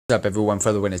What's up everyone,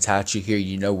 FTWitachiPlays here.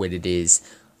 You know what it is.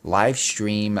 Live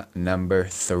stream number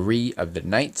 3 of the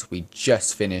night. We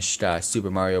just finished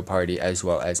Super Mario Party as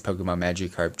well as Pokemon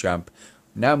Magikarp Jump.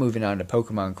 Now moving on to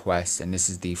Pokemon Quest, and this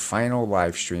is the final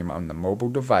live stream on the mobile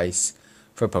device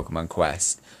for Pokemon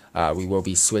Quest. We will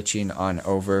be switching on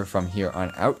over from here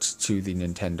on out to the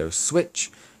Nintendo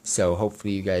Switch. So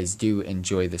hopefully you guys do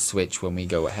enjoy the Switch when we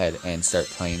go ahead and start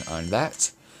playing on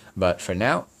that. But for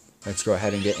now, let's go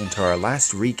ahead and get into our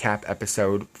last recap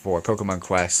episode for Pokemon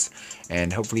Quest,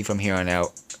 and hopefully from here on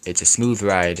out, it's a smooth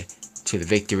ride to the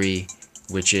victory,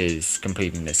 which is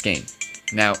completing this game.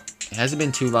 Now, it hasn't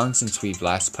been too long since we've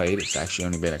last played. It's actually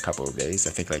only been a couple of days, I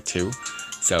think like 2,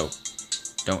 so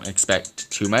don't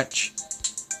expect too much.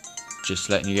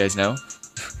 Just letting you guys know.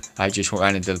 I just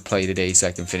wanted to play today so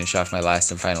I can finish off my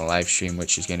last and final live stream,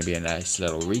 which is going to be a nice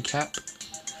little recap.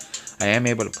 I am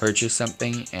able to purchase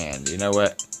something, and you know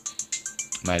what?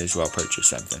 Might as well purchase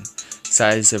something.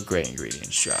 Size of gray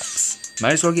ingredients drops.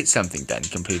 Might as well get something done,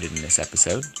 completed in this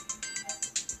episode.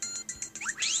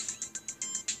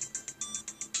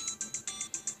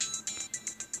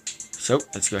 So,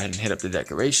 let's go ahead and hit up the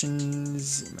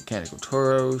decorations. Mechanical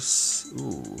Tauros.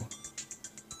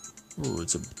 Ooh. Ooh,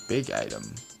 it's a big item.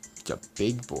 It's a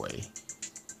big boy.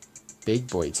 Big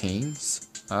boy teams.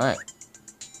 Alright.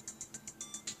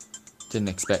 Didn't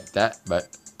expect that,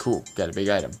 but cool. Got a big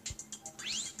item.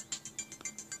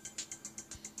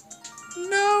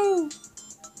 No!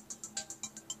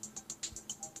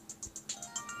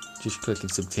 Just clicking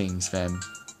some things, fam.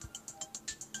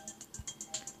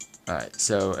 Alright,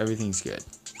 so everything's good.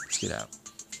 Let's get out.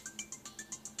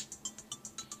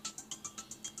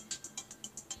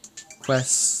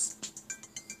 Quests.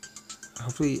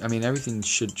 Hopefully, I mean, everything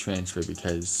should transfer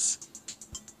because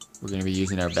we're going to be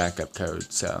using our backup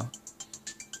code, so.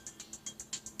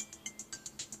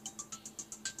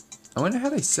 I wonder how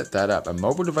they set that up. A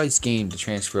mobile device game to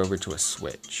transfer over to a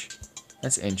Switch.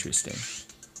 That's interesting.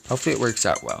 Hopefully it works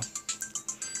out well.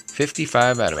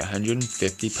 55 out of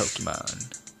 150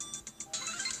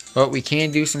 Pokemon. Well, we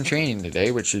can do some training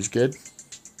today, which is good.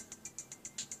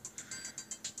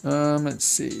 Let's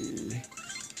see.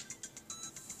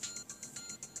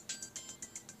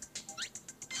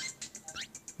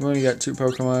 We only got 2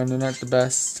 Pokemon. They're not the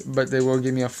best, but they will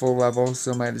give me a full level,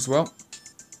 so might as well.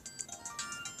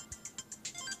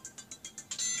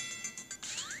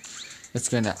 It's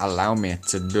going to allow me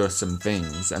to do some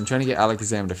things. I'm trying to get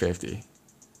Alakazam to 50.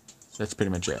 That's pretty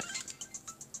much it.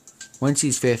 Once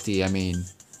he's 50, I mean,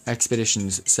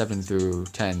 Expeditions 7 through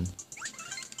 10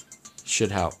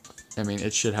 should help. I mean,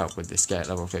 it should help with this guy at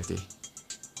level 50.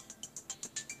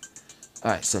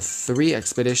 Alright, so 3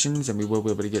 Expeditions, and we will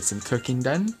be able to get some cooking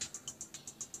done.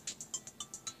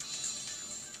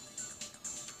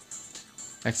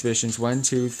 Expeditions 1,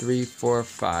 2, 3, 4,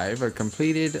 5 are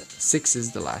completed. 6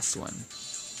 is the last one.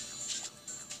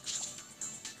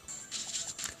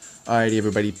 Alrighty,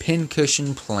 everybody.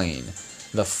 Pincushion Plain.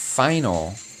 The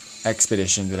final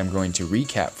expedition that I'm going to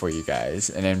recap for you guys.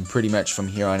 And then pretty much from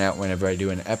here on out, whenever I do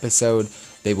an episode,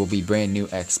 they will be brand new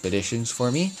expeditions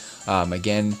for me.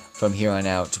 Again, from here on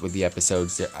out with the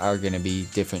episodes, there are going to be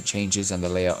different changes on the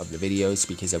layout of the videos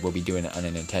because I will be doing it on a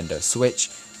Nintendo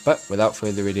Switch. But without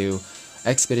further ado,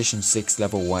 Expedition 6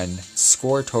 Level 1,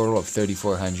 score total of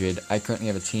 3,400. I currently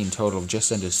have a team total of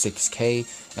just under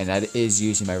 6k, and that is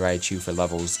using my Raichu for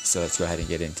levels, so let's go ahead and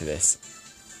get into this.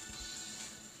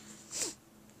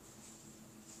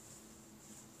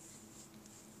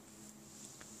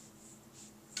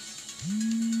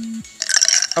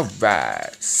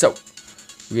 Alright, so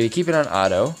we're going to keep it on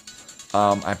auto.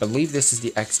 I believe this is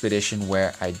the expedition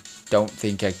where I don't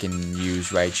think I can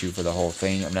use Raichu for the whole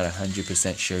thing. I'm not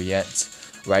 100% sure yet.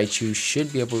 Raichu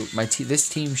should be able, this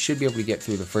team should be able to get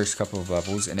through the first couple of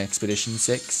levels in Expedition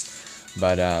 6.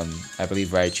 But I believe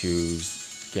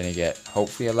Raichu's going to get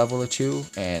hopefully a level or 2,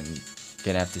 and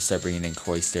going to have to start bringing in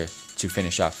Cloyster to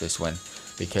finish off this one.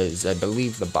 Because I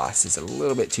believe the boss is a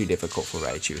little bit too difficult for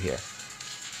Raichu here.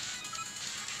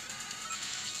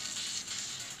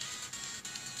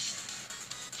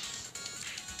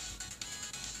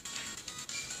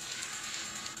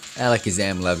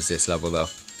 Alakazam loves this level though.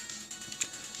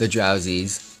 The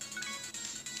Drowsies.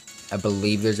 I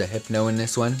believe there's a Hypno in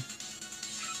this one.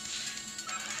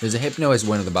 There's a Hypno as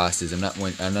one of the bosses. I'm not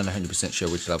 100% sure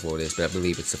which level it is, but I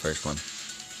believe it's the first one.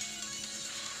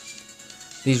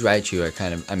 These Raichu are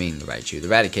kind of, the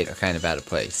Raticate are kind of out of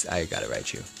place. I got a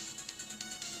Raichu.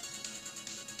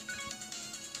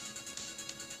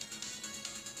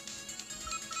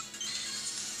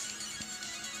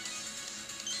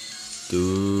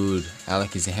 Dude,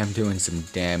 Alakazam doing some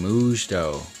damage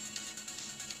though.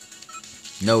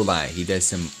 No lie, he does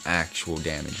some actual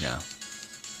damage now.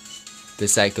 The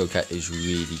Psycho Cut is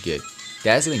really good.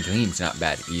 Dazzling Gleam's not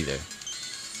bad either.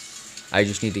 I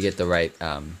just need to get the right,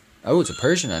 oh, it's a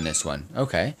Persian on this one.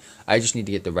 Okay. I just need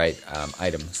to get the right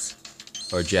items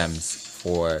or gems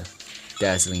for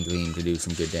Dazzling Gleam to do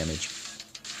some good damage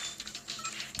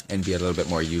and be a little bit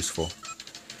more useful.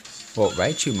 Well,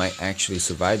 Raichu might actually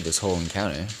survive this whole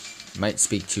encounter. Might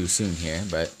speak too soon here,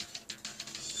 but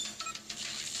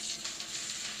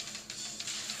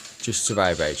just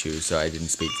survive, Raichu, so I didn't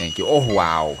speak. Thank you. Oh,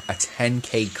 wow. A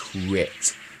 10k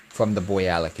crit from the boy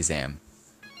Alakazam.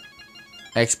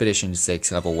 Expedition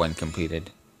 6, level 1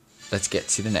 completed. Let's get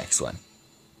to the next one.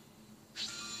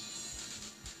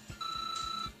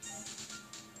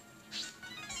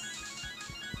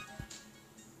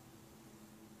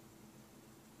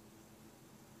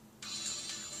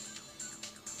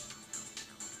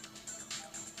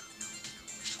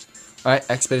 Alright,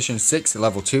 Expedition 6,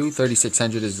 level 2,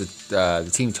 3,600 is the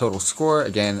team total score.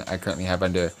 Again, I currently have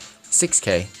under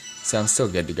 6k, so I'm still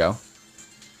good to go.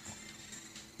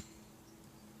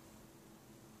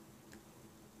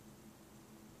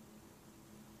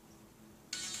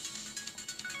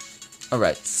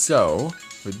 Alright, so,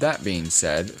 with that being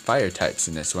said, fire types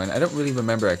in this one. I don't really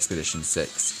remember Expedition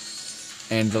 6.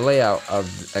 And the layout of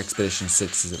Expedition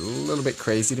 6 is a little bit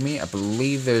crazy to me. I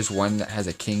believe there's one that has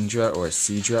a Kingdra or a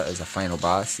Seadra as a final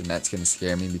boss, and that's going to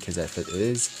scare me because if it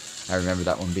is, I remember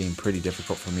that one being pretty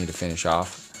difficult for me to finish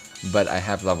off. But I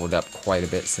have leveled up quite a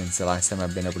bit since the last time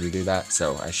I've been able to do that,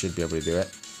 so I should be able to do it.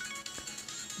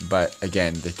 But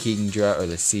again, the Kingdra or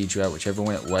the Seadra, whichever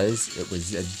one it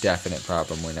was a definite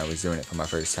problem when I was doing it for my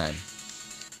first time.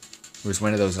 It was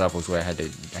one of those levels where I had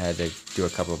to do a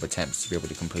couple of attempts to be able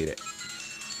to complete it.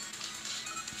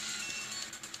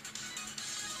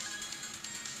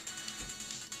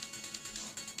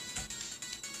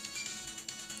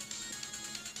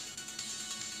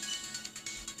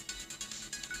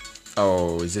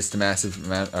 Oh, is this the massive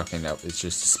amount? Okay, no, it's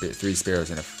just 3 Spearows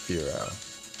and a Fearow.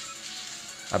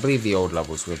 I believe the old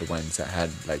levels were the ones that had,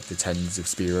 like, the tons of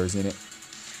Spearows in it.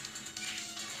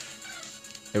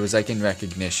 It was, like, in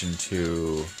recognition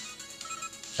to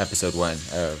episode 1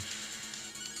 of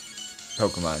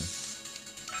Pokemon.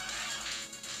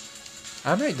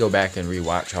 I might go back and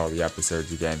rewatch all the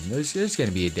episodes again. There's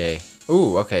gonna be a day.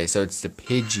 Ooh, okay, so it's the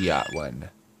Pidgeot one.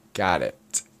 Got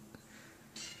it.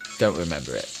 Don't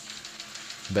remember it.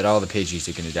 But all the Pidgeys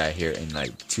are going to die here in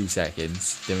like 2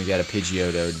 seconds. Then we got a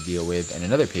Pidgeotto to deal with, and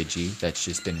another Pidgey that's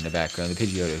just been in the background. The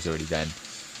Pidgeotto's already done.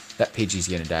 That Pidgey's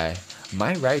going to die.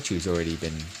 My Raichu's already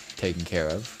been taken care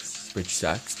of, which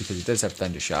sucks, because it does have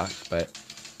Thunder Shock, but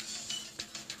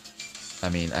I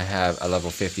mean, I have a level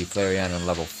 50 Flareon and a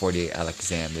level 48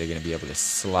 Alakazam that are going to be able to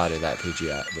slaughter that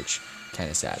Pidgeot, which kind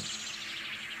of sad.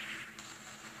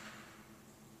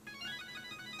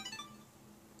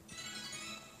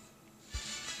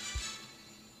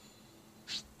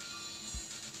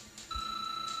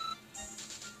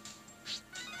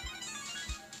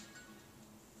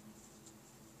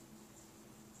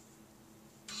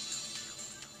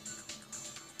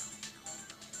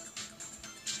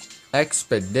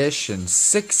 Expedition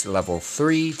 6, level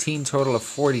 3, team total of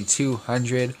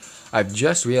 4,200. I've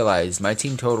just realized my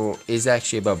team total is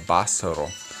actually above boss total.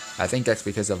 I think that's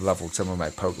because I've leveled some of my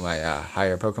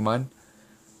higher Pokemon.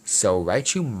 So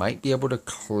Raichu might be able to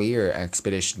clear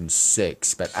Expedition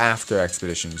 6, but after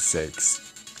Expedition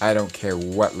 6, I don't care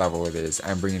what level it is,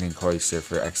 I'm bringing in closer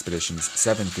for Expeditions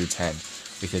 7 through 10,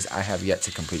 because I have yet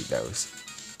to complete those.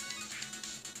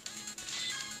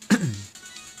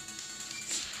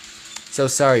 So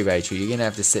sorry, Raichu, you're gonna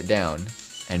have to sit down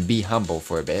and be humble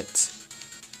for a bit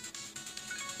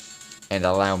and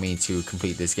allow me to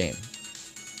complete this game.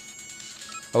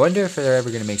 I wonder if they're ever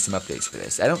gonna make some updates for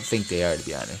this. I don't think they are, to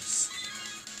be honest.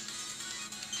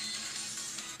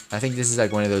 I think this is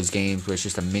like one of those games where it's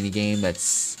just a mini game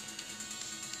that's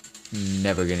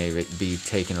never gonna be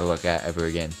taken a look at ever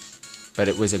again. But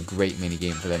it was a great mini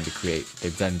game for them to create.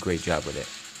 They've done a great job with it.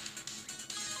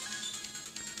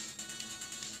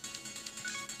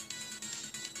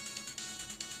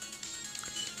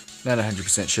 Not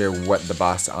 100% sure what the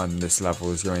boss on this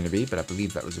level is going to be, but I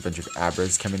believe that was a bunch of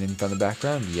Abras coming in from the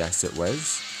background. Yes, it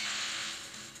was.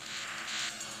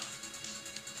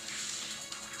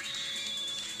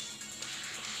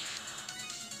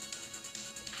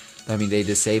 I mean, they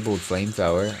disabled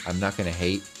Flamethrower. I'm not going to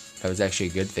hate. That was actually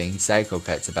a good thing. Psycho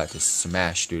Cut's about to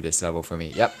smash through this level for me.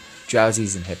 Yep,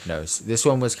 Drowsies and Hypnos. This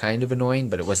one was kind of annoying,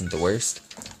 but it wasn't the worst.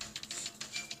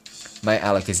 My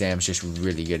Alakazam's just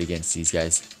really good against these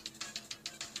guys.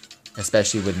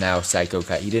 Especially with now Psycho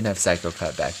Cut. He didn't have Psycho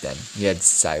Cut back then. He had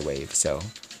Psywave, so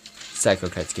Psycho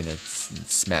Cut's gonna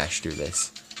smash through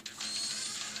this.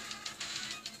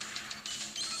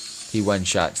 He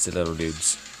one-shots the little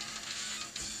dudes.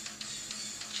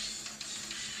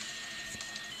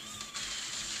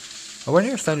 I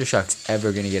wonder if Thundershock's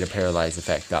ever gonna get a paralyzed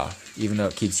effect off, even though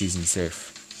it keeps using Surf.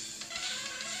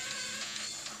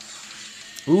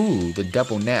 Ooh, the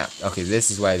double nap. Okay,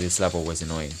 this is why this level was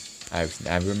annoying.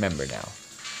 I remember now.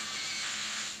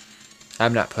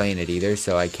 I'm not playing it either,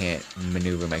 so I can't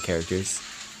maneuver my characters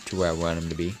to where I want them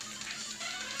to be.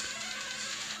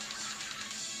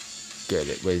 Good,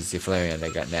 it was the Flareon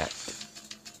that got napped.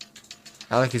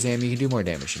 Alakazam, you can do more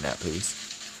damage than that, please.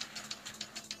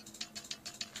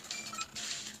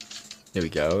 There we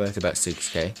go, that's about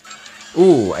 6k.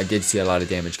 Ooh, I did see a lot of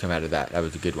damage come out of that. That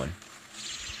was a good one.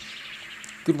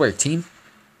 Good work, team.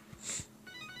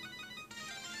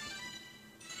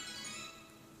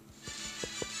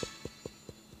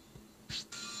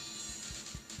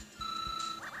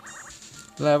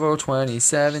 Level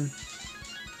 27.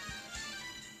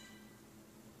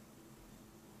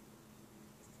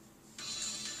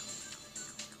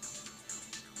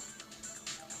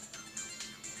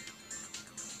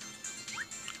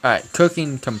 Alright,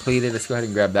 cooking completed. Let's go ahead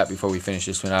and grab that before we finish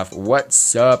this one off.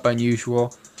 What's up,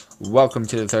 Unusual? Welcome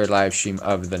to the third live stream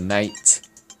of the night.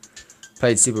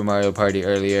 Played Super Mario Party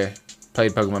earlier.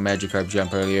 Played Pokemon Magikarp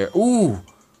Jump earlier. Ooh!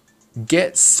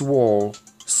 Get Swole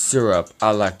Syrup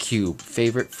a la Cube.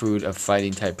 Favorite food of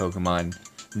fighting type Pokemon.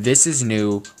 This is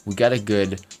new. We got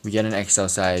an XL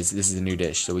size. This is a new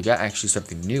dish. So we got actually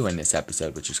something new in this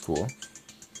episode, which is cool.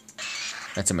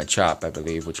 That's a Machop, I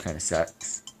believe, which kind of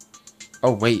sucks.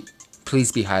 Oh, wait.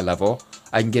 Please be high level.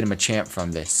 I can get him a champ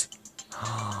from this.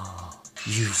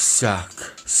 You suck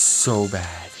so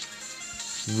bad.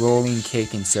 Rolling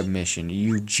kick and submission.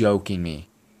 You joking me.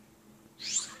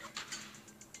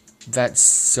 That's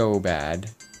so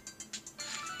bad.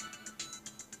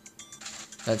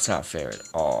 That's not fair at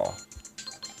all.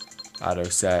 Auto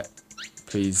set.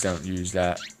 Please don't use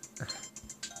that.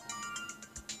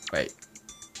 Wait.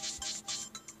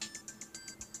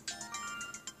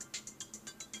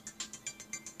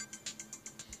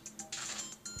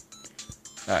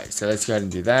 Alright, so let's go ahead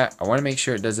and do that. I want to make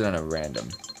sure it does it on a random.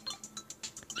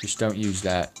 Just don't use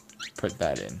that. Put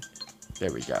that in.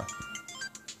 There we go.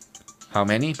 How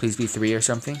many? Please be 3 or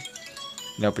something.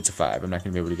 Nope, it's a 5. I'm not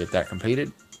going to be able to get that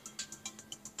completed.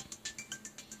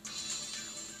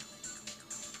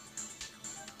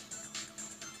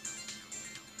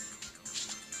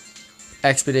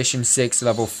 Expedition 6,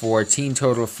 level 4. Team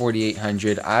total of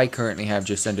 4,800. I currently have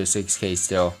just under 6k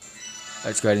still.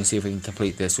 Let's go ahead and see if we can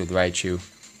complete this with Raichu.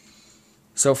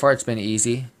 So far, it's been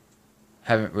easy.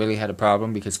 Haven't really had a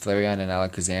problem because Flareon and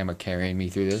Alakazam are carrying me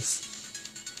through this.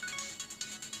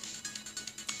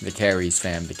 The carries,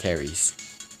 fam, the carries.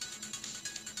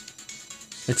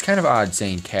 It's kind of odd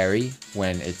saying carry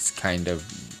when it's kind of,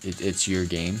 it's your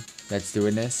game that's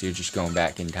doing this. You're just going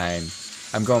back in time.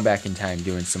 I'm going back in time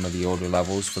doing some of the older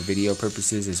levels for video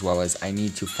purposes, as well as I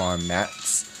need to farm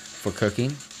mats for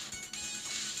cooking.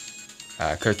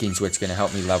 Cooking's what's going to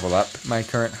help me level up my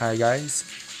current high guys.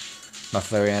 My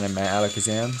Flareon and my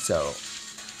Alakazam, so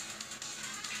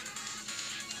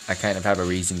I kind of have a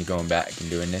reason to going back and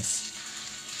doing this.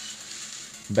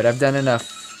 But I've done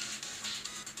enough.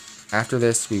 After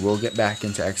this, we will get back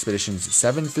into Expeditions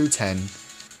 7 through 10,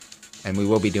 and we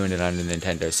will be doing it on the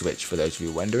Nintendo Switch, for those of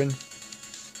you wondering.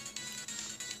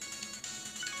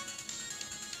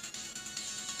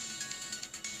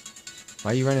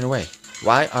 Why are you running away?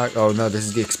 Why are... Oh, no, this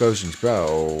is the explosions.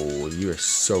 Bro, you are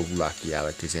so lucky,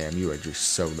 Alakazam. You are just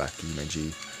so lucky, my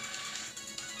G.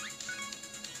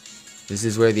 This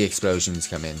is where the explosions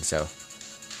come in, so...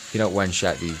 If you don't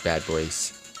one-shot these bad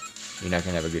boys, you're not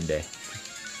going to have a good day.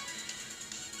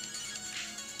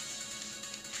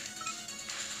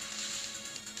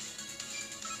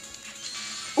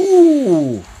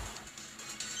 Ooh!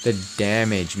 The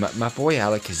damage. My boy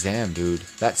Alakazam, dude.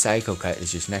 That Psycho Cut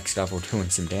is just next level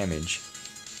doing some damage.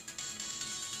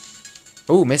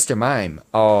 Oh, Mr. Mime.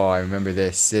 Oh, I remember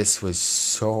this. This was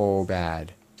so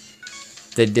bad.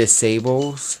 The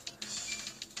disables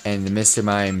and the Mr.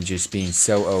 Mime just being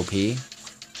so OP.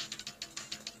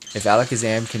 If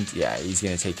Alakazam can... Yeah, he's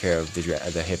going to take care of the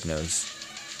Hypnos.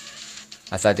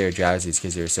 I thought they were Drowsies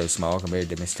because they were so small compared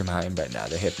to Mr. Mime, but nah,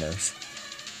 they're Hypnos.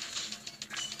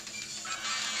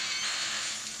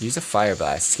 Use a Fire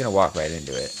Blast. It's going to walk right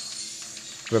into it.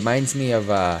 Reminds me of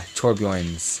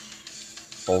Torbjorn's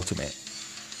ultimate.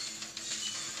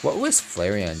 What was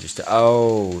Flareon just...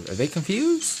 Oh, are they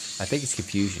confused? I think it's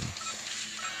confusion.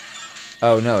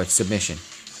 Oh, no, it's submission.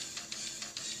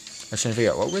 I was trying to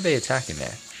figure out, what were they attacking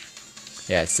there?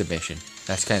 Yeah, it's submission.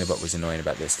 That's kind of what was annoying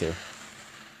about this too.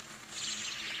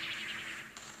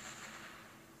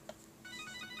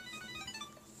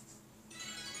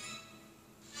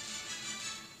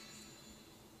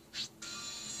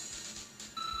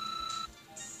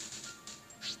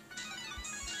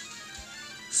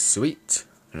 Sweet.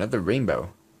 Another rainbow.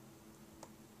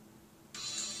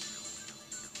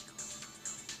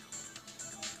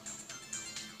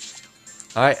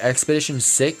 Alright, Expedition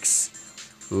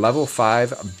 6, Level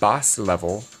 5, Boss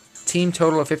Level. Team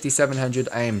total of 5,700.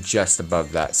 I am just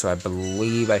above that, so I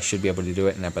believe I should be able to do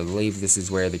it, and I believe this is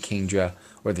where the Kingdra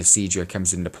or the Seedra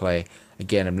comes into play.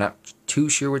 Again, I'm not too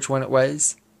sure which one it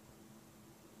was.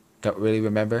 Don't really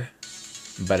remember.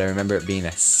 But I remember it being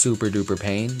a super duper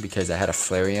pain because I had a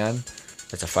Flareon.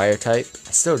 That's a fire type.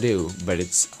 I still do, but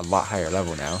it's a lot higher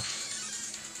level now.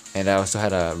 And I also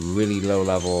had a really low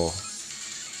level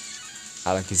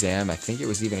Alakazam. I think it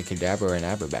was even a Kadabra or an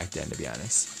Abra back then, to be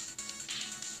honest.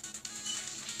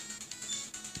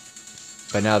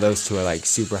 But now those two are like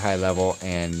super high level,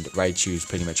 and Raichu's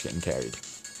pretty much getting carried.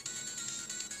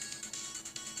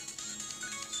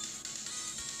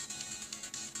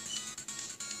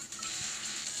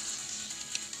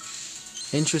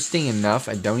 Interesting enough,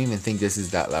 I don't even think this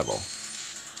is that level.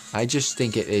 I just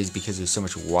think it is because there's so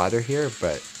much water here,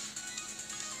 but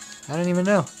I don't even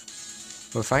know.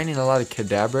 We're finding a lot of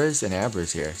Kadabras and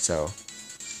Abras here, so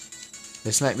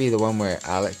this might be the one where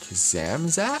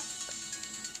Alakazam's at?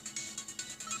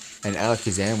 And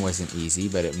Alakazam wasn't easy,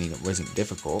 but I mean, it wasn't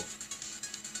difficult.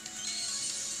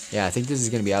 Yeah, I think this is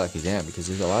going to be Alakazam because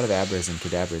there's a lot of Abras and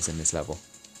Kadabras in this level.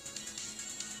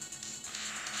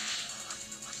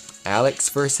 Alex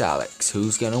versus Alex.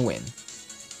 Who's going to win?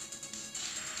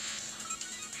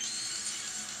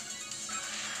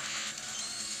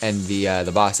 And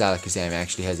the boss Alakazam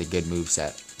actually has a good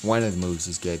moveset. One of the moves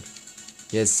is good.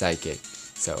 He has Psychic,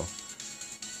 so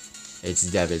it's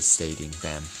devastating,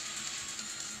 fam.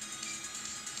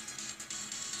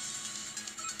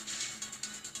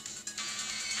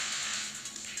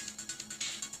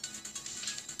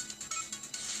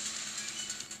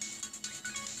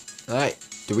 Alright,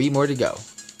 3 more to go.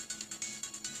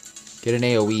 Get an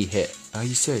AoE hit. Are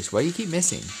you serious? Why do you keep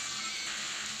missing?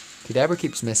 Kadabra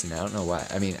keeps missing. I don't know why.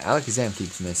 I mean, Alakazam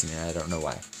keeps missing, and I don't know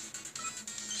why.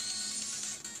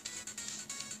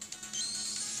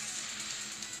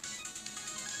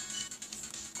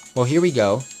 Well, here we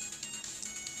go.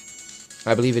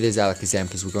 I believe it is Alakazam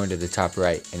because we're going to the top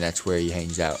right, and that's where he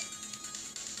hangs out.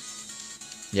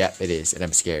 Yeah, it is, and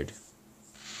I'm scared.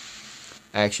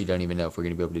 I actually don't even know if we're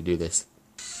going to be able to do this.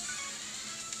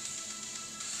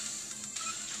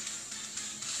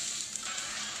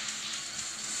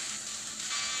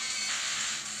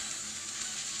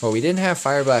 Well, we didn't have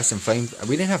Fire Blast and Flame...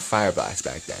 We didn't have Fire Blast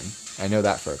back then. I know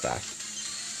that for a fact.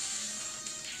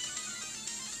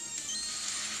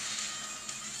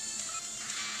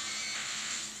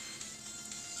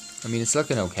 I mean, it's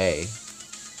looking okay.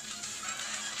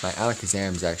 My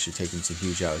Alakazam's actually taking some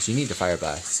huge L's. You need to Fire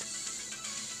Blast.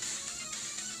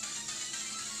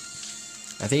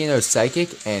 I think you know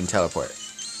Psychic and Teleport.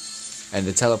 And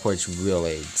the Teleport's real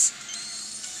aids.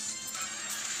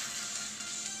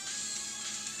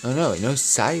 Oh no, it knows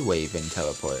Psywave and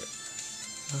Teleport.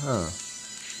 Huh.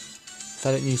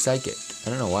 Thought it knew Psychic. I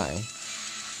don't know why.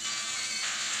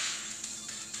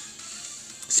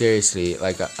 Seriously,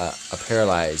 like a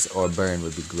Paralyze or Burn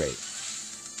would be great.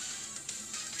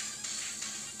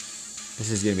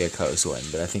 This is going to be a close one,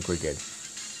 but I think we're good.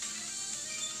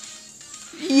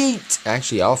 Yeet!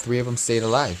 Actually, all 3 of them stayed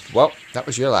alive. Well, that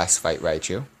was your last fight,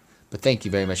 Raichu. But thank you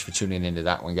very much for tuning into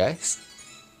that one, guys.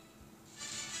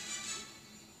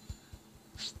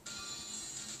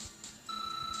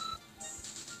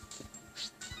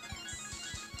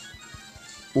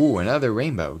 Ooh, another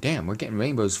rainbow. Damn, we're getting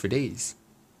rainbows for days.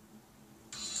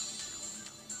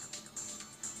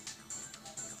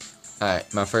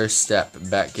 Alright, my first step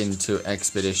back into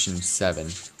Expedition 7.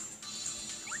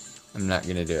 I'm not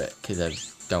gonna do it, because I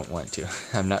don't want to.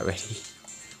 I'm not ready.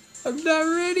 I'm not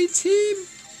ready, team!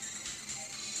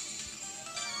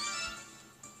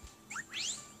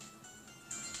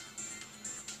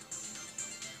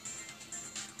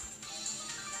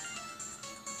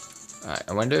 Alright,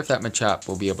 I wonder if that Machop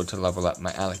will be able to level up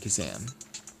my Alakazam.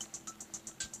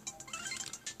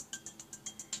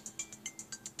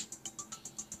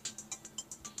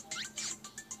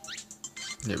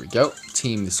 There we go.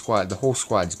 Team, the squad, the whole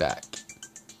squad's back.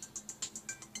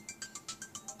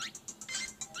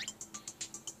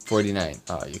 49.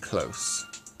 Oh, you're close.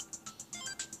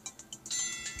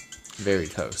 Very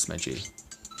close, my G.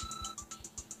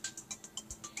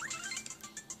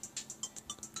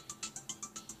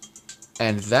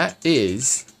 And that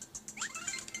is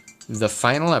the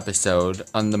final episode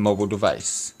on the mobile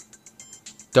device.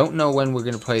 Don't know when we're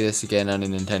going to play this again on a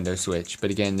Nintendo Switch,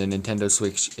 but again, the Nintendo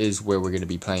Switch is where we're going to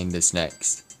be playing this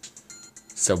next.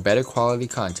 So better quality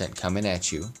content coming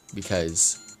at you,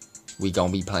 because we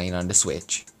going to be playing on the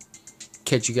Switch.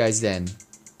 Catch you guys then.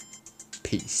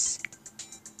 Peace.